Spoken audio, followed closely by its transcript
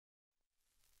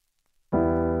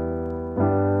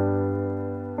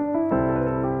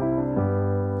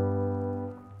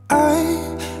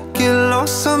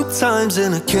times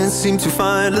and I can't seem to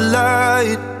find a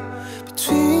light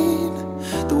between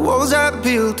the walls I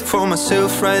built for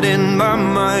myself right in my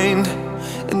mind.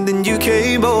 And then you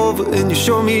came over and you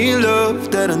showed me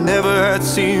love that I never had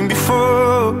seen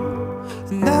before.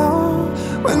 And now,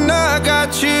 when I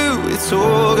got you, it's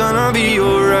all gonna be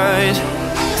alright.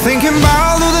 Thinking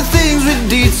about all the things we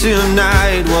did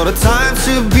tonight. What a time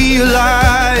to be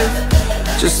alive.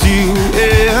 Just you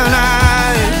and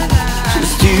I,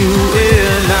 just you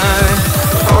and I.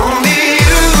 Only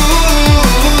you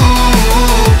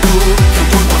can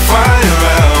put my fire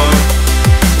out.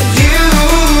 You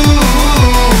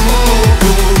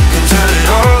can turn it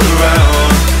all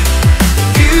around.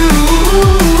 You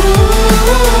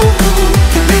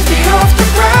can lift me off the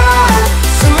ground,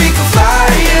 so we can fly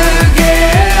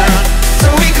again, so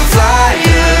we can fly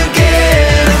again.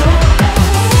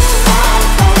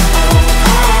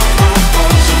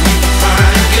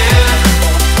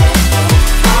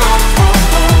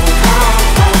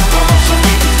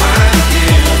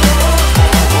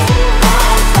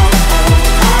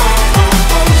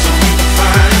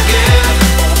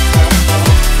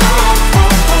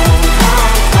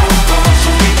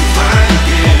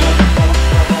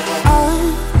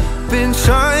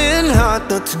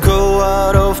 Not to go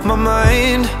out of my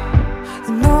mind,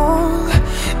 and all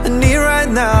I need right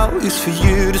now is for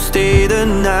you to stay the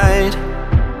night.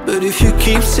 But if you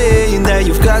keep saying that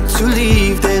you've got to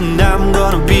leave, then I'm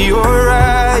gonna be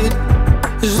alright.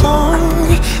 As long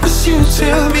as you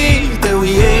tell me that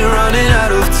we ain't running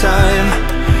out of time.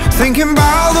 Thinking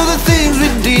about all the things we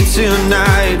did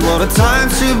tonight. What a time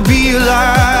to be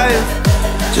alive.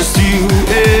 Just you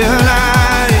and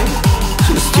I,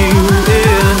 just you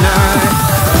and I.